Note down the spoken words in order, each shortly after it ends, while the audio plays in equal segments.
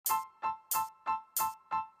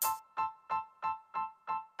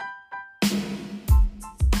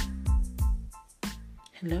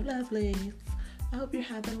Hello, lovelies. I hope you're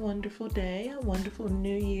having a wonderful day, a wonderful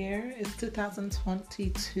new year. It's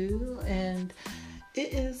 2022 and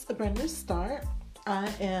it is a brand new start. I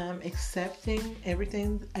am accepting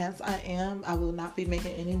everything as I am. I will not be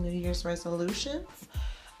making any New Year's resolutions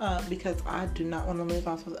because I do not want to live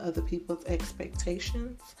off of other people's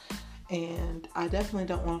expectations. And I definitely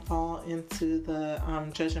don't want to fall into the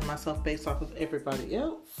judging myself based off of everybody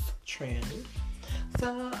else trend.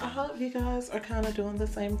 So I hope you guys are kind of doing the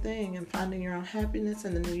same thing and finding your own happiness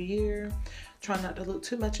in the new year. Try not to look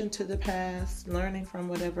too much into the past, learning from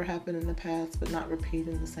whatever happened in the past, but not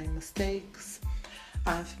repeating the same mistakes.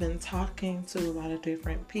 I've been talking to a lot of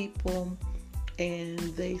different people, and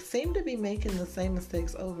they seem to be making the same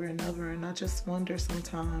mistakes over and over. And I just wonder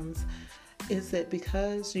sometimes, is it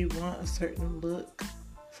because you want a certain look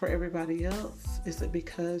for everybody else? Is it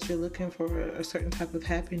because you're looking for a certain type of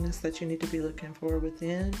happiness that you need to be looking for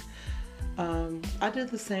within? I do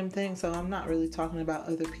the same thing, so I'm not really talking about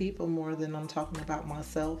other people more than I'm talking about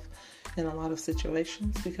myself in a lot of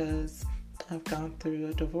situations, because I've gone through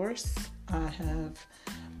a divorce. I have,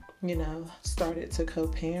 started to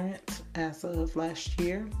co-parent as of last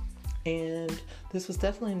year. And this was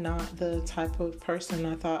definitely not the type of person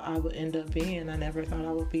I thought I would end up being. I never thought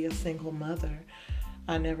I would be a single mother.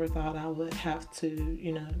 I never thought I would have to,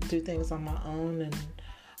 do things on my own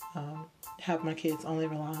and have my kids only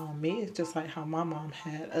rely on me. It's just like how my mom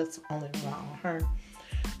had us only rely on her.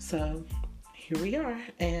 So here we are,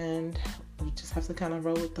 and we just have to kind of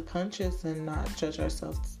roll with the punches and not judge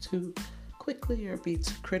ourselves too quickly or be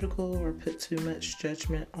too critical or put too much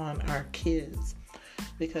judgment on our kids,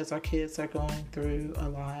 because our kids are going through a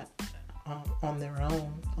lot on their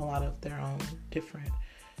own, a lot of their own different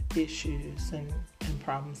issues and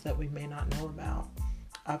problems that we may not know about.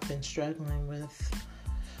 I've been struggling with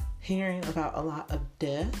hearing about a lot of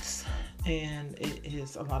deaths, and it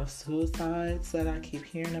is a lot of suicides that I keep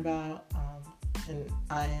hearing about, and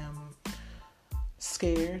I am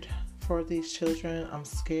scared for these children. I'm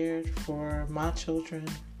scared for my children.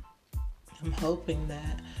 I'm hoping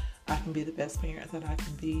that I can be the best parent that I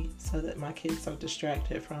can be so that my kids are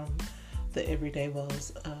distracted from the everyday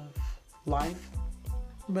woes of life.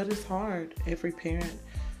 But it's hard. Every parent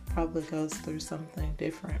probably goes through something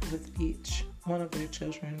different with each one of their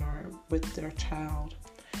children or with their child.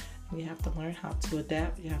 And you have to learn how to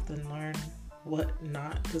adapt. You have to learn what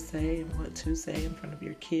not to say and what to say in front of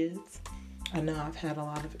your kids. I know I've had a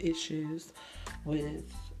lot of issues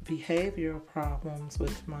with behavioral problems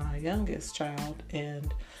with my youngest child,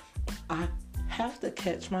 and I have to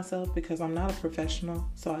catch myself because I'm not a professional,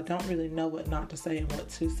 so I don't really know what not to say and what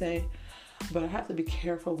to say. But I have to be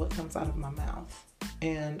careful what comes out of my mouth.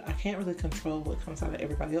 And I can't really control what comes out of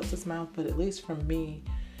everybody else's mouth, but at least from me,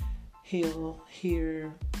 he'll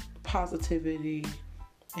hear positivity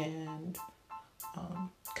and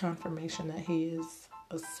confirmation that he is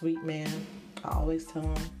a sweet man. I always tell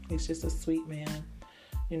him he's just a sweet man,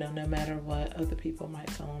 no matter what other people might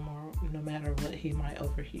tell him or no matter what he might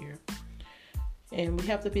overhear. And we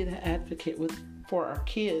have to be the advocate for our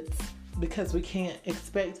kids, because we can't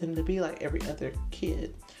expect them to be like every other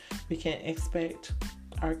kid. We can't expect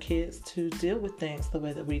our kids to deal with things the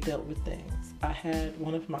way that we dealt with things. I had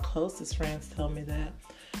one of my closest friends tell me that,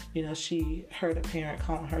 she heard a parent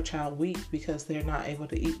calling her child weak because they're not able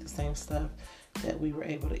to eat the same stuff that we were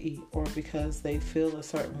able to eat, or because they feel a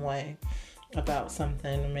certain way about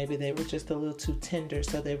something, or maybe they were just a little too tender,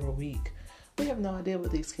 so they were weak. We have no idea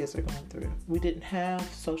what these kids are going through. We didn't have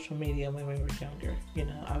social media when we were younger.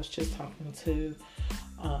 I was just talking to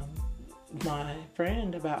my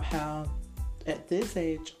friend about how at this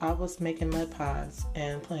age I was making mud pies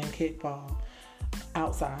and playing kickball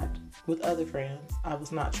outside with other friends. I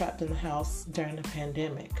was not trapped in the house during the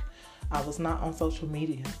pandemic. I was not on social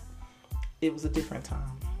media. It was a different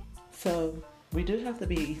time. So we do have to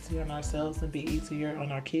be easier on ourselves and be easier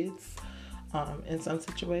on our kids. In some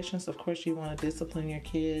situations, of course, you want to discipline your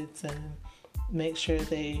kids and make sure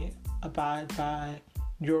they abide by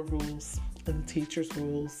your rules and the teacher's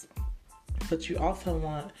rules. But you also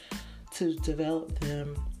want to develop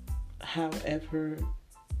them however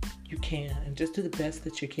you can and just do the best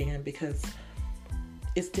that you can, because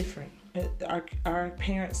it's different. Our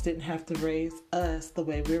parents didn't have to raise us the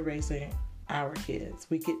way we're raising our kids.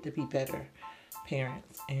 We get to be better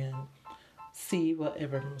parents and see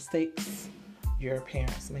whatever mistakes your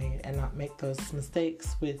parents made and not make those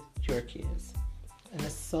mistakes with your kids. And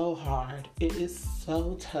it's so hard. It is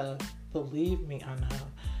so tough. Believe me, I know.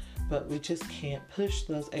 But we just can't push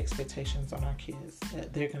those expectations on our kids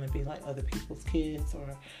that they're going to be like other people's kids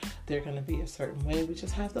or they're going to be a certain way. We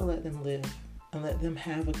just have to let them live and let them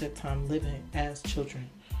have a good time living as children,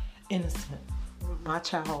 innocent. My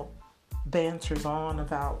child banters on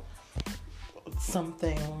about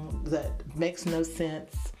something that makes no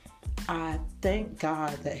sense. I thank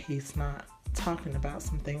God that he's not talking about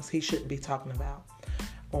some things he shouldn't be talking about,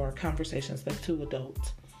 or conversations that two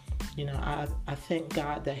adults. I thank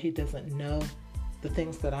God that he doesn't know the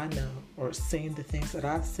things that I know, or seen the things that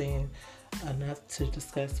I've seen enough to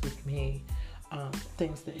discuss with me,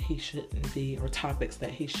 things that he shouldn't be, or topics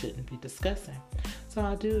that he shouldn't be discussing. So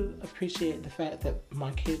I do appreciate the fact that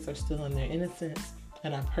my kids are still in their innocence,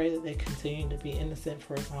 and I pray that they continue to be innocent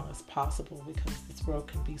for as long as possible, because this world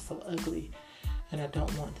can be so ugly, and I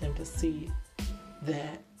don't want them to see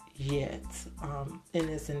that yet in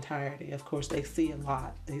its entirety. Of course, they see a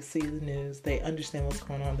lot. They see the news. They understand what's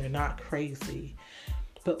going on. They're not crazy.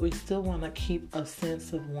 But we still want to keep a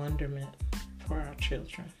sense of wonderment for our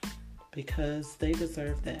children, because they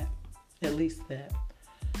deserve that, at least that.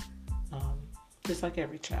 Just like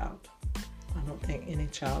every child. I don't think any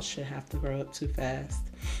child should have to grow up too fast.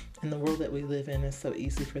 In the world that we live in, it's so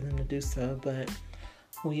easy for them to do so, but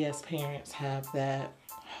we as parents have that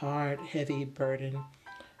hard, heavy burden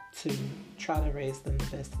to try to raise them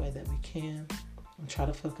the best way that we can, and try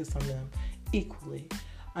to focus on them equally.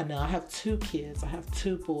 I know I have 2 kids. I have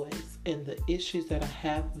 2 boys, and the issues that I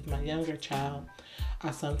have with my younger child,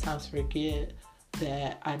 I sometimes forget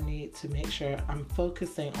that I need to make sure I'm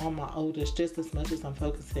focusing on my oldest just as much as I'm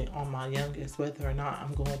focusing on my youngest. Whether or not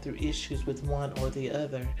I'm going through issues with one or the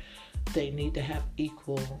other, they need to have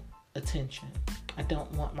equal attention. I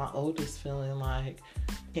don't want my oldest feeling like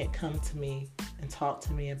he can't come to me and talk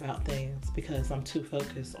to me about things because I'm too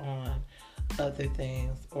focused on other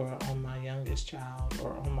things, or on my youngest child,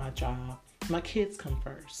 or on my job. My kids come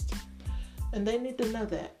first, and they need to know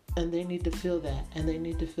that, and they need to feel that, and they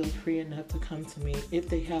need to feel free enough to come to me if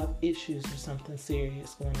they have issues or something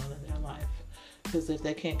serious going on in their life. Because if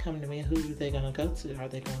they can't come to me, who are they going to go to? Are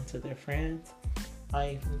they going to their friends?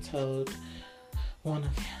 I even told one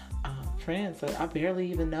of friends that I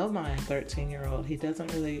barely even know my 13-year-old. He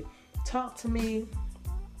doesn't really talk to me.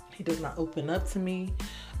 He does not open up to me.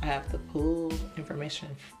 I have to pull information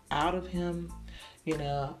out of him,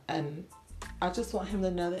 and I just want him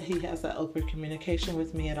to know that he has that open communication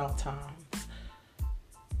with me at all times,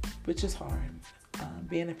 which is hard.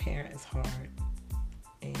 Being a parent is hard,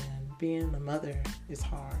 and being a mother is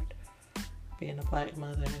hard. Being a Black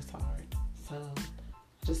mother is hard. So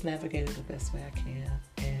I just navigate it the best way I can,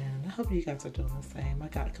 and I hope you guys are doing the same. I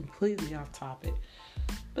got completely off topic,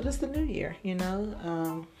 but it's the new year,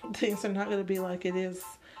 things are not going to be like it is,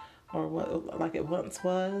 or like it once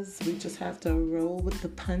was. We just have to roll with the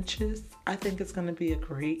punches. I think it's going to be a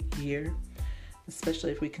great year,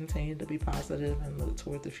 especially if we continue to be positive and look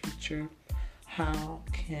toward the future. How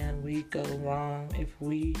can we go wrong if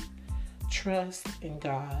we trust in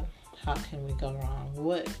God? How can we go wrong?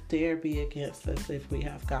 What dare be against us if we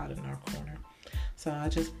have God in our corner? So I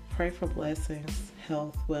just pray for blessings,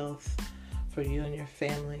 health, wealth for you and your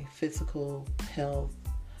family, physical health,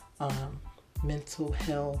 mental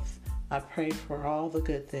health. I pray for all the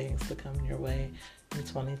good things to come your way in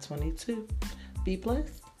 2022. Be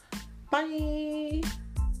blessed. Bye.